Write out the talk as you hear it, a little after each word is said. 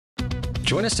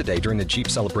Join us today during the Jeep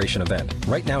Celebration event.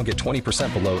 Right now, get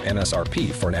 20% below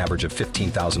MSRP for an average of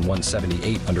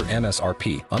 $15,178 under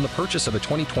MSRP on the purchase of a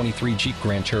 2023 Jeep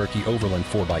Grand Cherokee Overland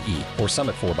 4xE or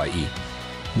Summit 4xE.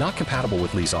 Not compatible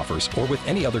with lease offers or with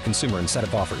any other consumer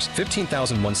incentive offers.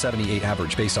 $15,178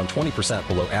 average based on 20%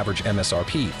 below average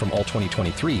MSRP from all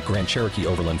 2023 Grand Cherokee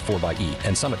Overland 4xE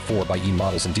and Summit 4xE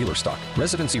models in dealer stock.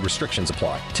 Residency restrictions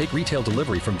apply. Take retail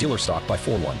delivery from dealer stock by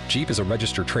 4/1. Jeep is a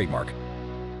registered trademark.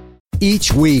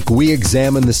 Each week, we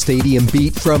examine the stadium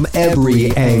beat from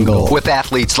every angle. With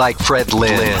athletes like Fred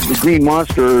Lynn. The Green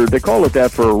Monster, they call it that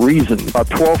for a reason. About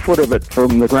 12 foot of it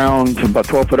from the ground to about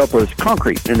 12 foot up was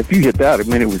concrete. And if you hit that, it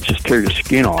would just tear your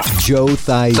skin off. Joe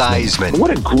Theismann.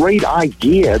 What a great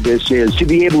idea this is, to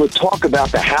be able to talk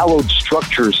about the hallowed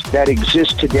structures that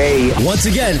exist today. Once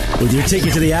again, with your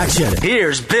ticket to the action,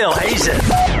 here's Bill Hazen.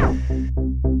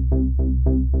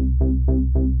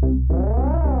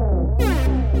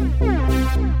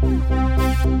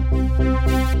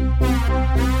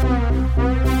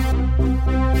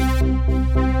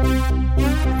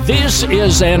 This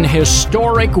is an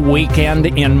historic weekend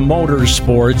in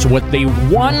motorsports with the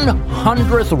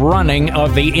 100th running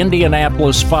of the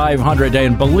Indianapolis 500.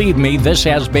 And believe me, this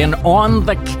has been on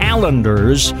the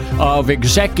calendars of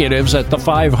executives at the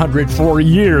 500 for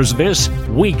years. This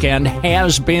weekend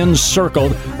has been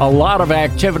circled. A lot of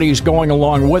activities going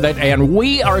along with it. And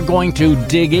we are going to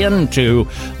dig into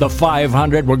the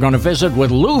 500. We're going to visit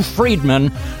with Lew Freedman,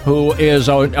 who is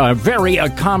a very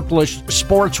accomplished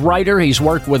sports writer. He's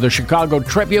worked with the Chicago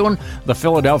Tribune, the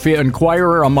Philadelphia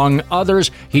Inquirer, among others.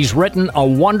 He's written a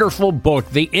wonderful book,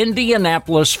 The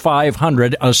Indianapolis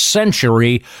 500, A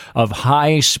Century of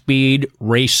High-Speed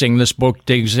Racing. This book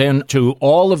digs into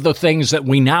all of the things that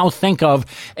we now think of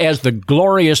as the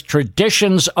glorious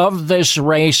traditions of this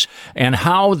race and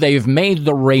how they've made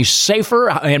the race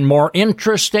safer and more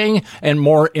interesting and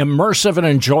more immersive and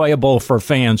enjoyable for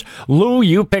fans. Lew,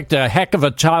 you picked a heck of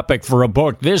a topic for a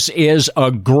book. This is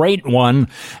a great one.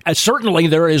 Certainly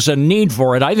there is a need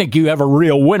for it. I think you have a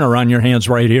real winner on your hands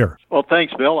right here. Well,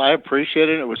 thanks, Bill. I appreciate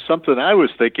it. It was something I was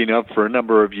thinking of for a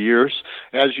number of years.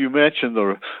 As you mentioned,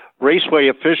 the Raceway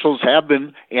officials have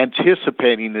been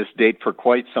anticipating this date for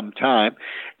quite some time.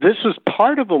 This is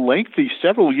part of a lengthy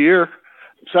several-year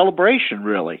celebration,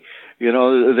 really. You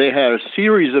know, they had a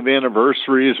series of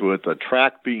anniversaries with the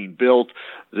track being built,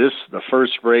 this, the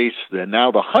first race, and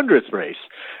now the 100th race.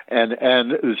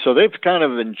 And so they've kind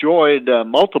of enjoyed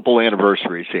multiple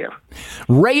anniversaries here.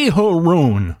 Ray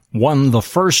Haroon won the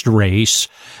first race.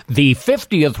 The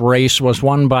 50th race was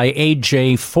won by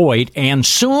A.J. Foyt, and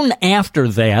soon after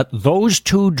that, those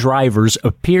two drivers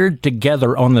appeared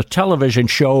together on the television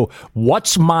show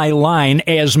What's My Line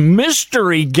as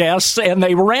mystery guests, and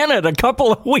they ran it a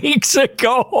couple of weeks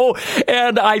ago,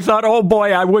 and I thought, oh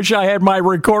boy, I wish I had my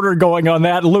recorder going on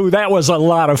that. Lew, that was a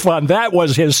lot of fun. That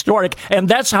was historic, and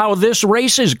that's how this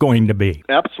race is going to be.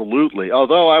 Absolutely,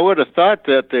 although I would have thought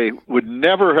that they would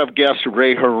never have guessed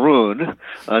Ray Haroon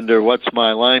under What's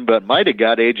My Line, but might have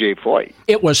got A.J. Foyt.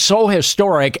 It was so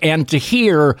historic, and to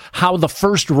hear how the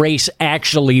first race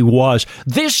actually was.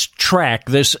 This track,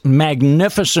 this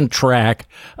magnificent track,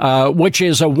 which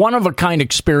is a one-of-a-kind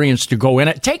experience to go in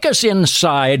it. Take us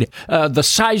inside, the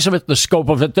size of it, the scope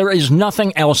of it. There is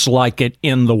nothing else like it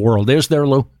in the world, is there,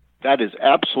 Lew? That is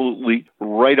absolutely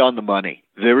right on the money.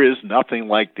 There is nothing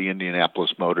like the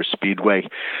Indianapolis Motor Speedway.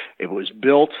 It was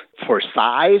built for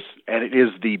size, and it is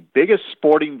the biggest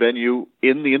sporting venue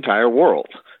in the entire world.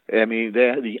 I mean,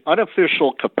 the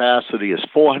unofficial capacity is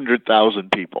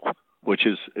 400,000 people, which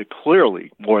is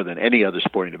clearly more than any other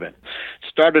sporting event.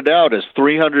 Started out as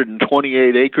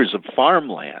 328 acres of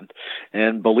farmland,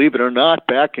 and believe it or not,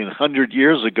 back in 100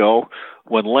 years ago,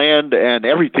 when land and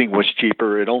everything was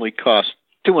cheaper, it only cost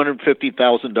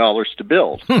 $250,000 to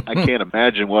build. I can't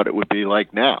imagine what it would be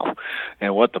like now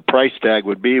and what the price tag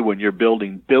would be when you're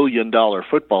building billion-dollar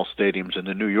football stadiums in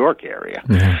the New York area.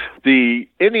 Mm-hmm. The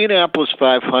Indianapolis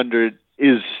 500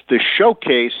 is the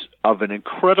showcase of an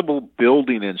incredible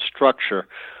building and structure,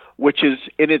 which is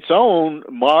in its own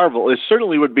marvel. It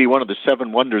certainly would be one of the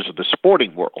seven wonders of the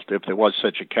sporting world if there was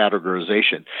such a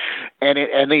categorization.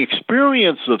 And the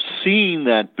experience of seeing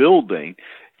that building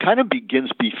kind of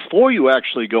begins before you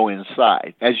actually go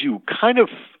inside. As you kind of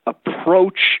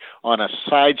approach on a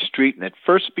side street and it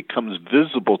first becomes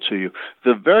visible to you,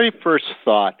 the very first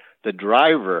thought the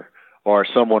driver or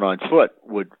someone on foot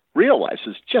would realize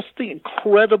is just the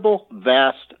incredible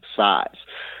vast size.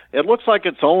 It looks like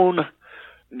its own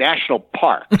national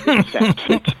park.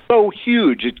 It's so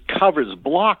huge. It covers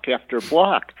block after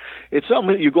block. It's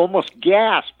something you almost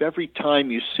gasp every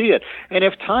time you see it. And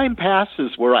if time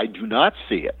passes where I do not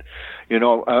see it,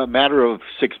 a matter of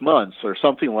 6 months or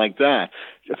something like that,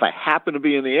 if I happen to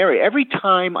be in the area, every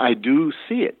time I do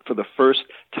see it for the first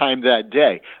time that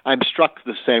day, I'm struck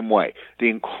the same way. The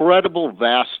incredible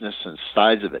vastness and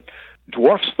size of it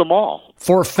dwarfs them all.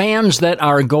 For fans that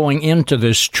are going into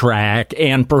this track,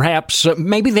 and perhaps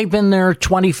maybe they've been there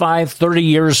 25, 30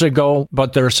 years ago,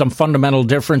 but there are some fundamental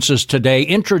differences today.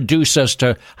 Introduce us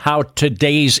to how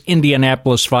today's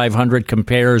Indianapolis 500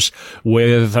 compares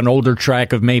with an older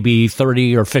track of maybe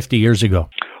 30 or 50 years ago.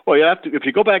 Well, if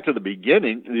you go back to the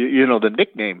beginning, the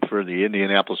nickname for the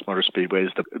Indianapolis Motor Speedway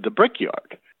is the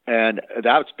Brickyard. And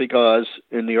that's because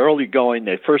in the early going,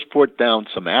 they first put down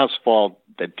some asphalt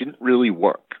that didn't really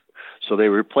work. So they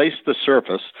replaced the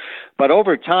surface. But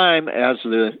over time, as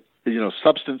the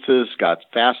substances got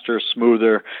faster,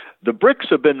 smoother, the bricks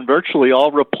have been virtually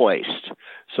all replaced.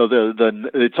 So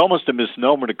it's almost a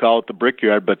misnomer to call it the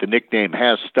Brickyard, but the nickname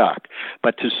has stuck.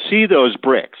 But to see those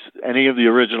bricks, any of the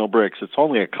original bricks, it's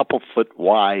only a couple foot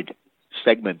wide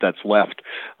segment that's left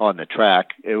on the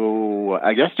track.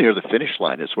 I guess near the finish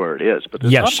line is where it is, but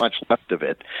there's not much left of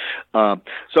it.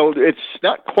 So it's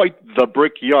not quite the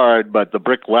Brickyard, but the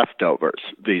brick leftovers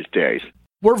these days.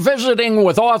 We're visiting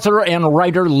with author and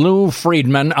writer Lew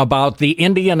Freedman about the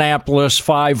Indianapolis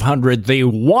 500. The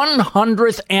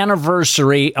 100th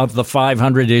anniversary of the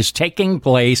 500 is taking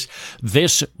place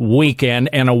this weekend,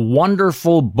 and a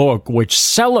wonderful book which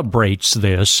celebrates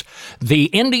this, The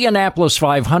Indianapolis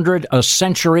 500, A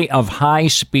Century of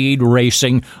High-Speed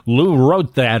Racing. Lew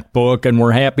wrote that book, and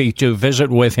we're happy to visit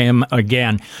with him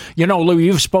again. Lew,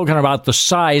 you've spoken about the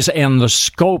size and the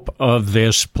scope of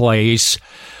this place.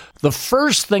 The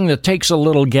first thing that takes a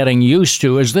little getting used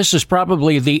to is this is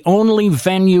probably the only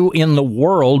venue in the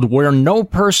world where no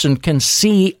person can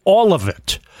see all of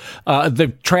it.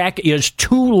 The track is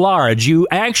too large. You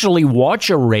actually watch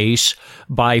a race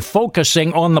by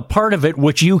focusing on the part of it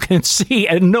which you can see,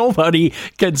 and nobody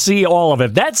can see all of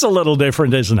it. That's a little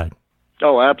different, isn't it?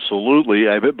 Oh, absolutely.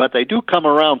 But they do come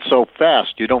around so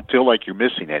fast, you don't feel like you're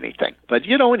missing anything. But,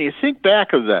 when you think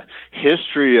back of the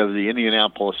history of the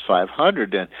Indianapolis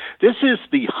 500, and this is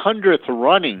the 100th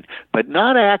running, but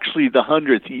not actually the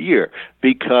 100th year,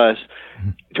 because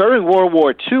during World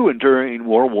War II and during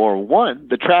World War I,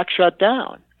 the track shut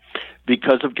down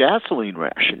because of gasoline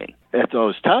rationing at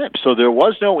those times. So there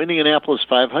was no Indianapolis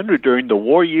 500 during the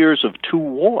war years of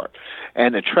war.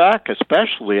 And the track,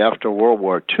 especially after World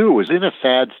War II, was in a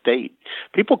sad state.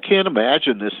 People can't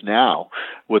imagine this now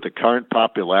with the current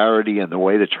popularity and the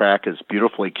way the track is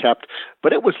beautifully kept,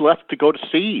 but it was left to go to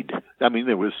seed. I mean,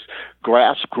 there was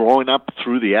grass growing up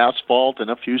through the asphalt in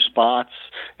a few spots.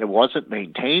 It wasn't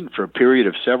maintained for a period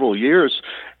of several years,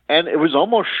 and it was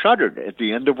almost shuttered at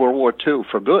the end of World War II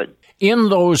for good. In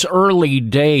those early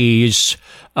days,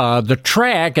 the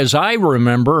track, as I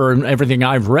remember, and everything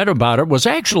I've read about it, was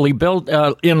actually built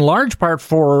in large part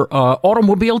for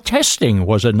automobile testing,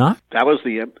 was it not? That was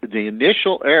the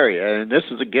initial area, and this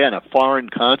is, again, a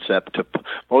foreign concept to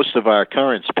most of our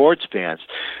current sports fans.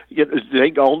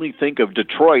 They only think of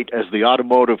Detroit as the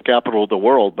automotive capital of the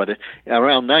world, but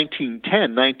around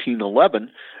 1910,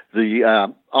 1911,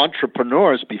 the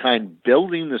entrepreneurs behind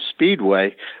building the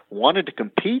Speedway wanted to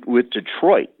compete with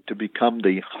Detroit to become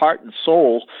the heart and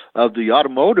soul of the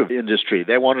automotive industry.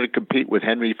 They wanted to compete with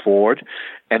Henry Ford,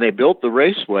 and they built the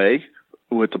raceway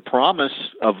with the promise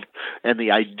of and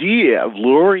the idea of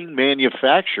luring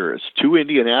manufacturers to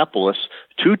Indianapolis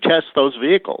to test those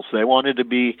vehicles. They wanted to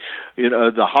be,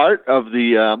 the heart of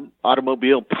the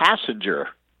automobile passenger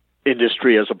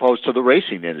industry as opposed to the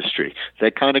racing industry.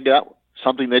 They kind of got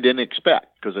something they didn't expect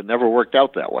because it never worked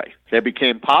out that way. They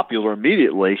became popular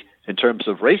immediately in terms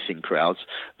of racing crowds,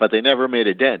 but they never made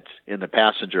a dent in the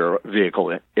passenger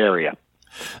vehicle area.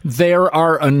 There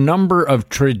are a number of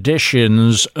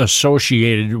traditions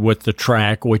associated with the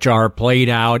track which are played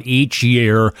out each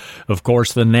year. Of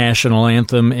course, the national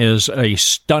anthem is a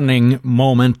stunning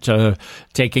moment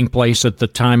taking place at the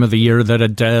time of the year that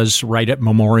it does, right at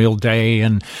Memorial Day.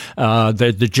 And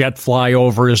the jet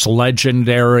flyover is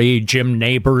legendary. Jim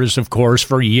Nabors, of course,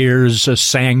 for years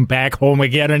sang Back Home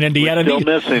Again in Indiana. We're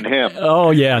still missing him.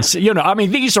 Oh, yes.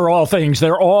 These are all things.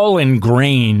 They're all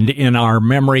ingrained in our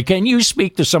memory. Can you speak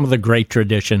to some of the great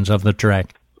traditions of the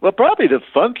track? Well, probably the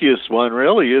funkiest one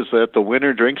really is that the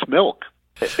winner drinks milk.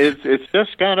 It's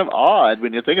just kind of odd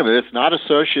when you think of it. It's not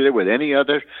associated with any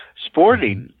other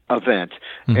sporting event.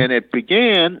 And it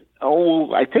began,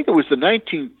 I think it was the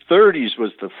 1930s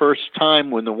was the first time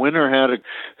when the winner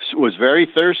was very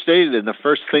thirsty, and the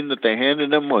first thing that they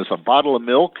handed him was a bottle of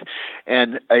milk.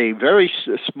 And a very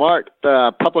smart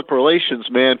public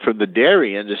relations man from the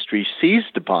dairy industry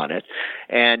seized upon it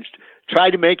and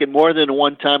tried to make it more than a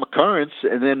one-time occurrence,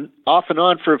 and then off and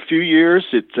on for a few years,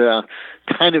 it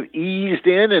kind of eased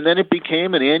in, and then it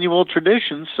became an annual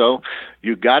tradition, so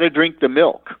you got to drink the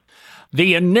milk.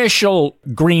 The initial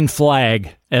green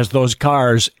flag as those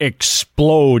cars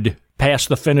explode past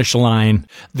the finish line,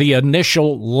 the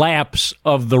initial laps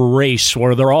of the race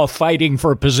where they're all fighting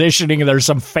for positioning, there's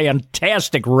some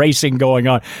fantastic racing going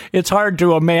on. It's hard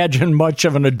to imagine much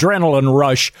of an adrenaline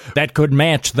rush that could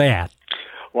match that.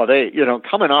 Well,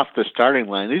 coming off the starting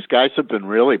line, these guys have been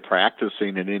really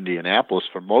practicing in Indianapolis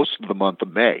for most of the month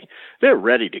of May. They're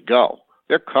ready to go.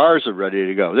 Their cars are ready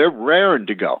to go. They're raring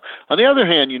to go. On the other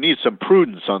hand, you need some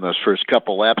prudence on those first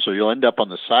couple laps, or you'll end up on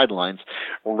the sidelines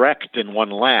wrecked in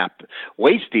one lap,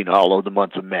 wasting all of the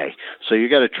month of May. So you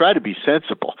got to try to be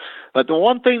sensible. But the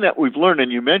one thing that we've learned,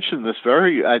 and you mentioned this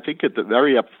I think at the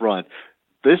very up front,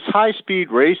 this high-speed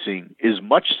racing is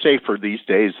much safer these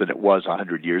days than it was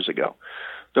 100 years ago.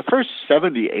 The first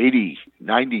 70, 80,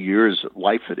 90 years of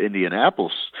life at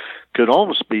Indianapolis could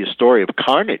almost be a story of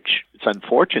carnage. It's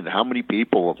unfortunate how many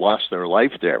people have lost their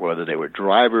life there, whether they were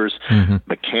drivers,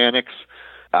 mechanics,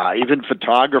 even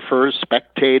photographers,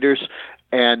 spectators.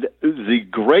 And the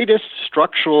greatest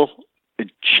structural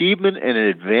achievement and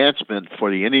advancement for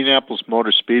the Indianapolis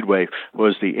Motor Speedway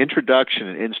was the introduction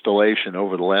and installation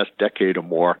over the last decade or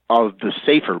more of the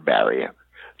safer barrier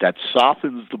that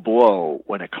softens the blow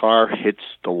when a car hits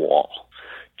the wall.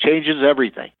 Changes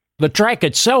everything. The track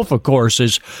itself, of course,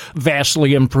 is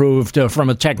vastly improved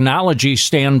from a technology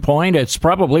standpoint. It's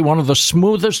probably one of the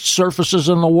smoothest surfaces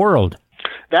in the world.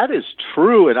 That is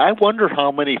true, and I wonder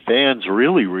how many fans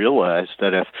really realize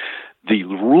that if the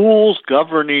rules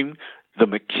governing the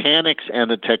mechanics and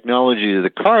the technology of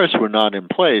the cars were not in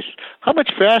place, how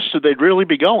much faster they'd really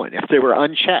be going if they were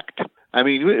unchecked. I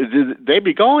mean, they'd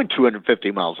be going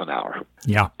 250 miles an hour.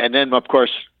 Yeah. And then, of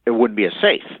course, it wouldn't be as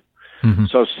safe.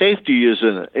 So safety is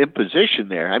an imposition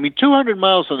there. I mean, 200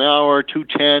 miles an hour,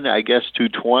 210, I guess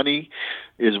 220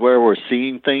 is where we're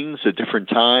seeing things at different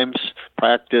times,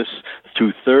 practice,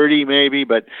 230 maybe,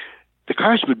 but the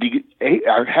cars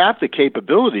have the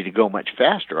capability to go much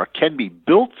faster or can be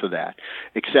built for that,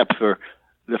 except for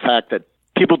the fact that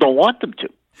people don't want them to.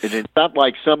 And it's not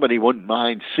like somebody wouldn't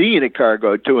mind seeing a car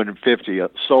go 250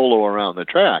 solo around the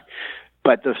track,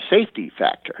 but the safety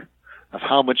factor of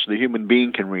how much the human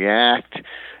being can react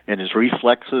and his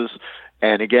reflexes.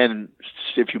 And again,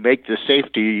 if you make the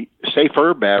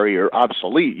safer barrier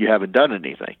obsolete, you haven't done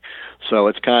anything. So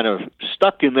it's kind of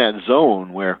stuck in that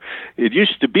zone where it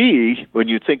used to be, when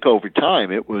you think over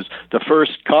time, it was the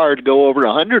first car to go over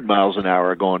 100 miles an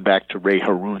hour going back to Ray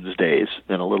Haroon's days,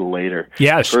 then a little later.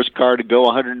 Yes. The first car to go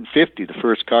 150, the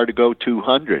first car to go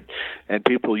 200. And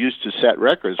people used to set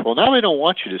records. Well, now they don't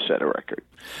want you to set a record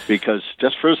because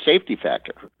just for a safety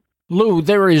factor. Lew,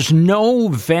 there is no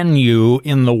venue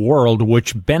in the world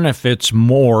which benefits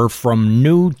more from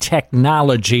new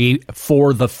technology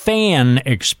for the fan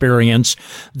experience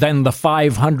than the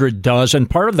 500 does. And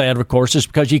part of that, of course, is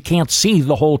because you can't see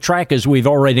the whole track, as we've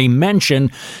already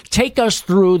mentioned. Take us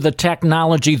through the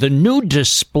technology, the new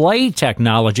display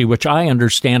technology, which I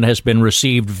understand has been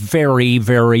received very,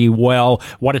 very well,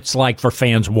 what it's like for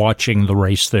fans watching the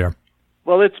race there.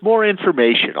 Well, it's more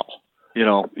informational. You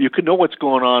know, you can know what's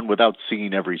going on without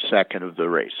seeing every second of the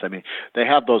race. I mean, they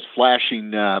have those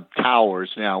flashing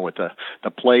towers now with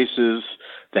the places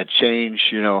that change,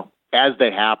 you know, as they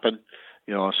happen.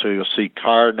 You know, so you'll see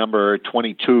car number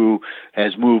 22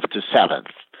 has moved to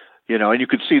 7th. You know, and you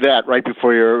can see that right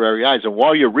before your very eyes. And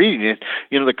while you're reading it,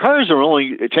 you know, the cars are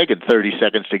only taking 30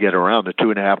 seconds to get around the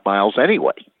 2.5 miles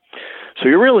anyway. So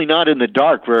you're really not in the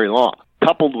dark very long,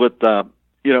 coupled with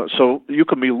you know, so you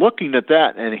can be looking at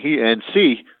that and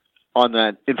see on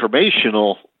that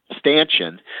informational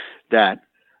stanchion that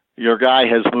your guy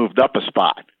has moved up a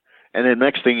spot. And then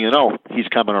next thing you know, he's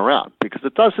coming around. Because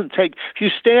it doesn't take, if you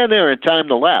stand there and time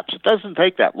the laps, it doesn't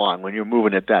take that long when you're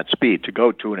moving at that speed to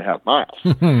go 2.5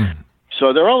 miles.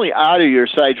 So they're only out of your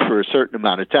sight for a certain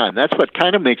amount of time. That's what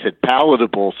kind of makes it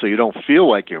palatable so you don't feel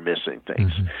like you're missing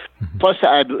things. Plus,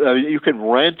 you can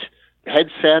rent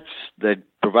headsets that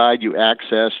provide you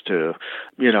access to,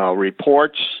 you know,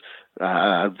 reports,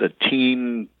 the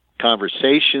team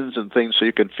conversations and things, so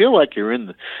you can feel like you're in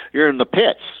the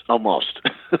pits almost.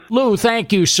 Lew,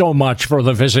 thank you so much for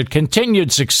the visit.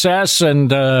 Continued success,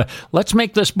 and let's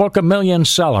make this book a million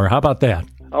seller. How about that?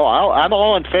 Oh, I'm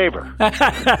all in favor.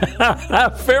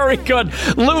 Very good.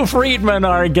 Lew Freedman,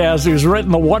 our guest, who's written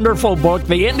the wonderful book,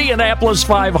 The Indianapolis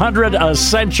 500, A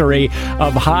Century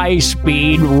of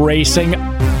High-Speed Racing.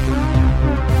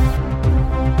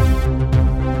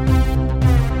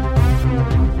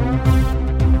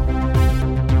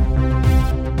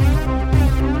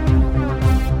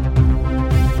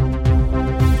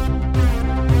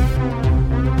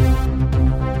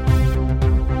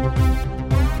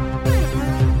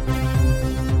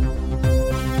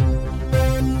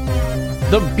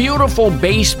 The beautiful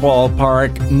baseball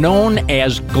park known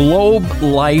as Globe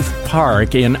Life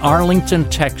Park in Arlington,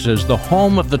 Texas, the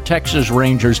home of the Texas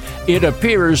Rangers, it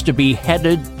appears to be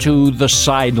headed to the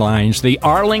sidelines. The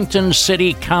Arlington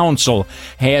City Council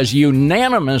has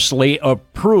unanimously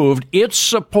approved its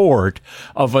support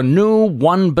of a new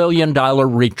 $1 billion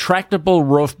retractable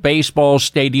roof baseball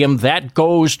stadium that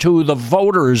goes to the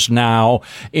voters now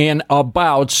in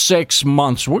about 6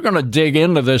 months. We're going to dig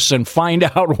into this and find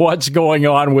out what's going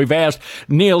on. We've asked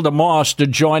Neil deMause to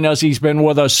join us. He's been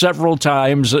with us several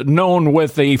times, known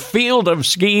with the Field of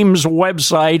Schemes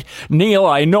website. Neil,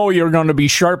 I know you're going to be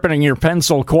sharpening your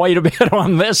pencil quite a bit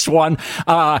on this one.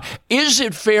 Is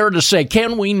it fair to say,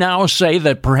 can we now say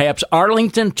that perhaps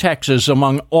Arlington, Texas,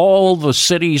 among all the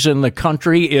cities in the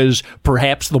country, is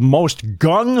perhaps the most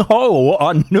gung-ho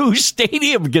on new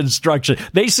stadium construction?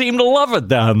 They seem to love it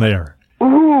down there.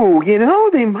 Ooh,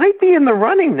 they might be in the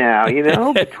running now,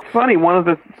 It's funny, one of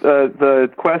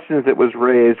the questions that was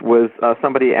raised was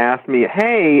somebody asked me,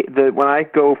 hey, when I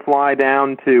go fly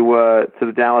down to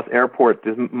the Dallas airport,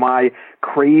 does my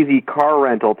crazy car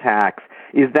rental tax,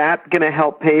 is that going to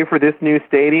help pay for this new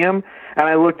stadium? And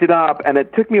I looked it up, and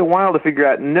it took me a while to figure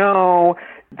out, no,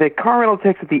 the car rental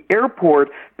tax at the airport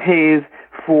pays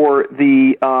for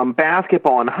the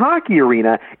basketball and hockey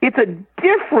arena. It's a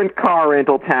different car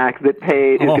rental tax that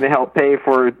is going to help pay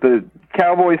for the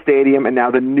Cowboy Stadium and now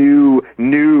the new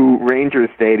Rangers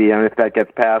Stadium, if that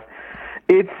gets passed.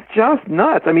 It's just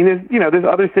nuts. I mean, there's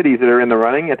other cities that are in the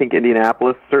running. I think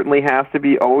Indianapolis certainly has to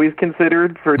be always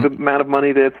considered for the amount of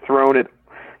money that's thrown at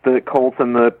the Colts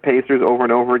and the Pacers over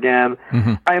and over again.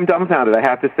 Mm-hmm. I am dumbfounded, I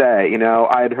have to say.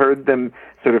 I had heard them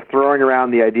sort of throwing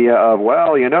around the idea of,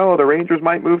 the Rangers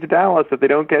might move to Dallas if they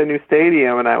don't get a new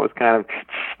stadium. And I was kind of,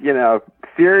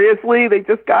 seriously? They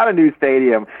just got a new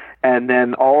stadium. And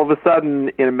then all of a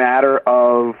sudden, in a matter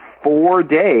of 4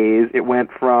 days, it went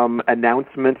from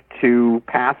announcement to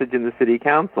passage in the city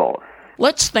council.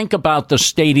 Let's think about the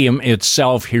stadium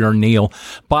itself here, Neil.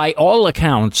 By all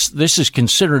accounts, this is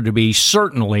considered to be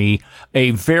certainly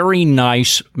a very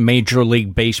nice Major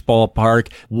League Baseball park.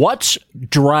 What's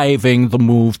driving the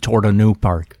move toward a new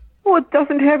park? Well, it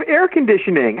doesn't have air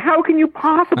conditioning. How can you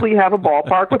possibly have a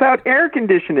ballpark without air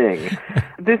conditioning?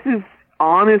 This is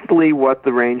honestly what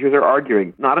the Rangers are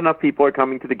arguing. Not enough people are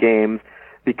coming to the games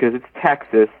because it's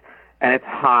Texas and it's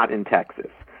hot in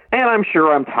Texas. And I'm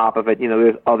sure on top of it,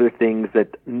 there's other things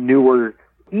that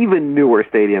even newer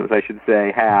stadiums, I should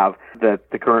say, have that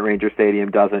the current Ranger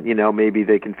Stadium doesn't. Maybe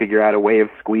they can figure out a way of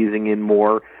squeezing in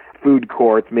more food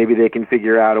courts. Maybe they can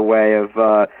figure out a way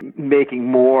of making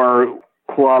more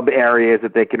club areas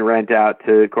that they can rent out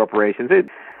to corporations.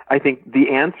 I think the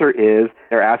answer is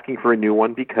they're asking for a new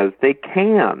one because they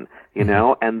can,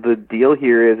 and the deal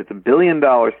here is it's $1 billion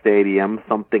stadium,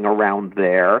 something around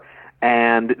there.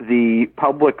 And the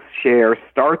public's share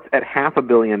starts at $500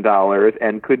 million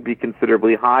and could be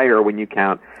considerably higher when you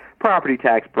count property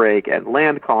tax break and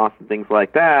land costs and things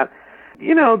like that.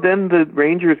 Then the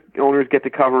Rangers owners get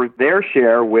to cover their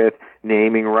share with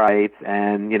naming rights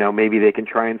and, maybe they can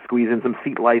try and squeeze in some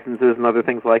seat licenses and other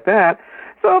things like that.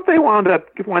 So if it winds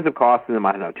up costing them,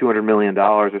 $200 million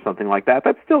or something like that,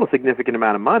 that's still a significant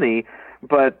amount of money,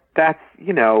 but that's,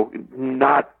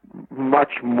 not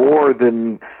much more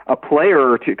than a player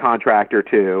or two, contract or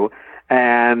two.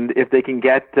 And if they can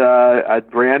get a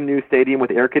brand new stadium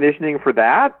with air conditioning for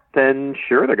that, then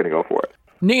sure, they're going to go for it.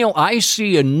 Neil, I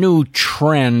see a new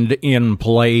trend in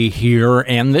play here,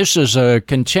 and this is a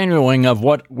continuing of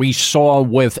what we saw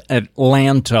with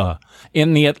Atlanta.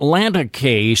 In the Atlanta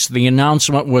case, the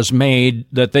announcement was made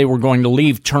that they were going to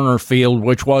leave Turner Field,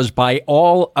 which was, by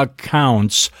all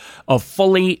accounts, a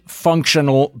fully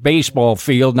functional baseball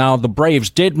field. Now, the Braves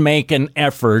did make an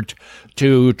effort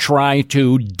to try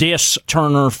to diss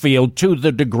Turner Field to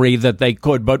the degree that they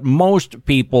could, but most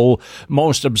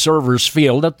observers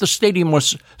feel that the stadium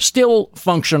was still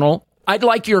functional. I'd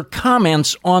like your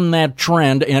comments on that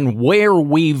trend and where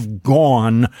we've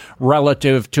gone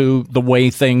relative to the way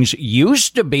things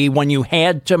used to be when you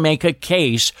had to make a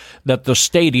case that the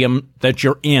stadium that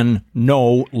you're in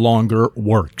no longer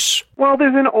works. Well,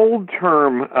 there's an old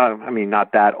term,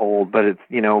 not that old, but it's,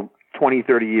 20,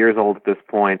 30 years old at this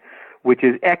point, which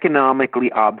is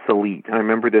economically obsolete. I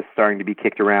remember this starting to be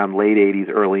kicked around late 80s,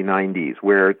 early 90s,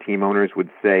 where team owners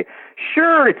would say,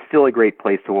 sure, it's still a great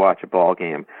place to watch a ball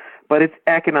game, but it's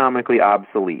economically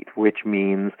obsolete, which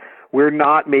means we're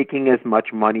not making as much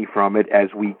money from it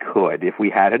as we could if we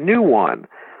had a new one.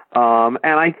 And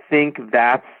I think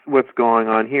that's what's going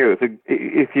on here. So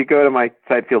if you go to my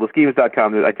site,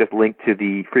 fieldofschemes.com, I just linked to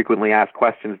the frequently asked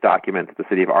questions document that the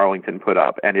city of Arlington put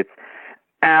up, and it's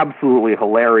absolutely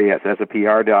hilarious as a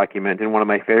PR document. And one of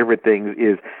my favorite things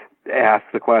is ask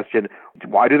the question,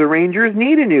 why do the Rangers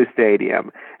need a new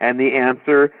stadium? And the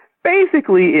answer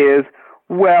basically is,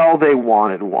 well, they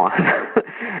wanted one.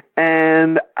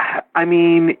 And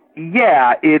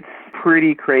it's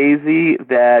pretty crazy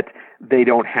that they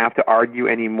don't have to argue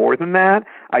any more than that.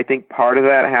 I think part of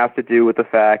that has to do with the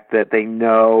fact that they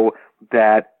know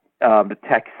that the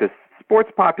Texas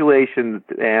sports population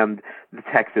and the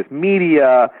Texas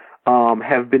media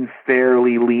have been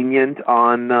fairly lenient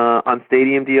on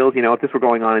stadium deals. If this were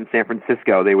going on in San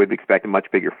Francisco, they would expect a much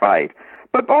bigger fight.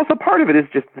 But also part of it is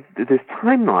just this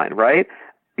timeline, right?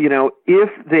 If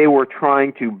they were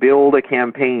trying to build a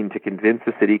campaign to convince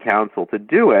the city council to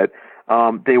do it,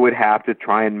 they would have to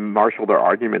try and marshal their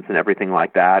arguments and everything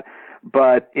like that.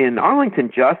 But in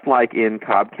Arlington, just like in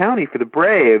Cobb County for the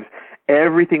Braves,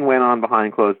 everything went on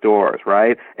behind closed doors,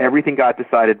 right? Everything got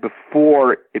decided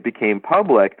before it became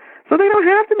public. So they don't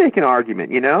have to make an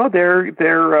argument,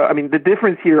 the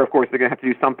difference here, of course, they're going to have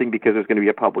to do something because there's going to be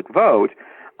a public vote.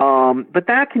 But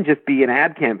that can just be an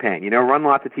ad campaign, run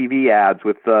lots of TV ads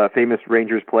with famous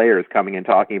Rangers players coming and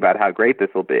talking about how great this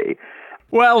will be.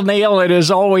 Well, Neil, it is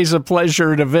always a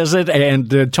pleasure to visit and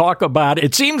to talk about.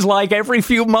 It seems like every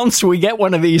few months we get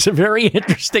one of these very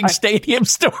interesting stadium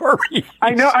stories.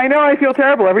 I know. I feel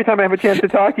terrible every time I have a chance to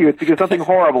talk to you. It's because something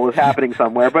horrible is happening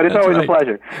somewhere, but it's always a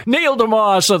pleasure. Neil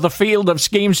deMause of the Field of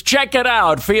Schemes. Check it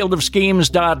out,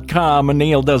 fieldofschemes.com. And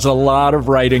Neil does a lot of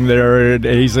writing there.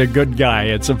 He's a good guy.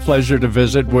 It's a pleasure to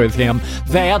visit with him.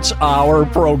 That's our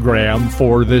program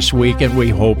for this week, and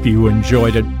we hope you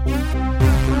enjoyed it.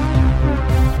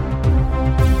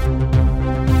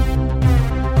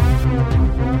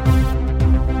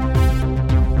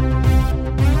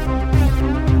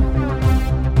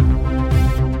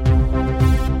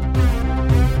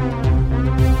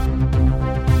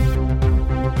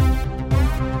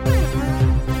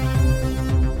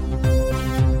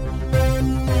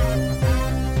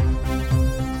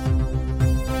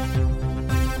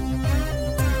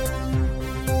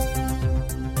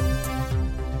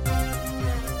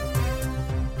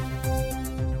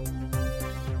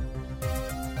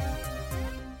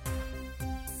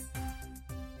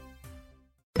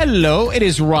 Hello, it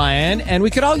is Ryan, and we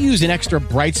could all use an extra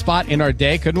bright spot in our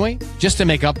day, couldn't we? Just to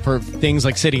make up for things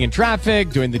like sitting in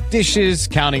traffic, doing the dishes,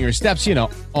 counting your steps,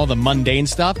 all the mundane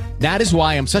stuff. That is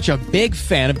why I'm such a big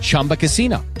fan of Chumba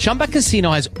Casino. Chumba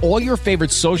Casino has all your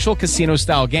favorite social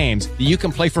casino-style games that you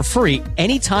can play for free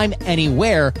anytime,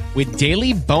 anywhere with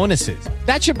daily bonuses.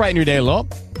 That should brighten your day a little.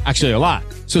 Actually, a lot.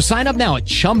 So sign up now at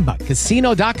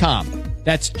ChumbaCasino.com.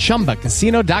 That's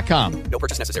ChumbaCasino.com. No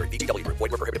purchase necessary. VGW Group.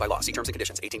 Void where prohibited by law. See terms and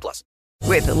conditions. 18+.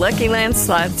 With the Lucky Land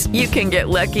Slots, you can get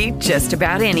lucky just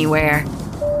about anywhere.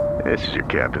 This is your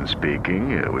captain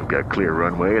speaking. We've got clear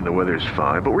runway and the weather's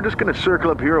fine, but we're just going to circle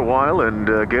up here a while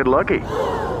and get lucky.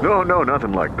 No,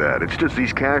 nothing like that. It's just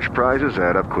these cash prizes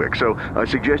add up quick. So I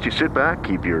suggest you sit back,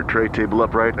 keep your tray table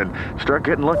upright, and start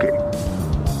getting lucky.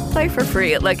 Play for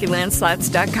free at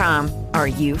LuckyLandSlots.com. Are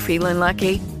you feeling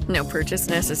lucky? No purchase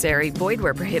necessary. Void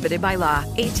where prohibited by law.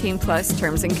 18+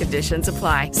 terms and conditions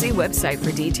apply. See website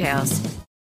for details.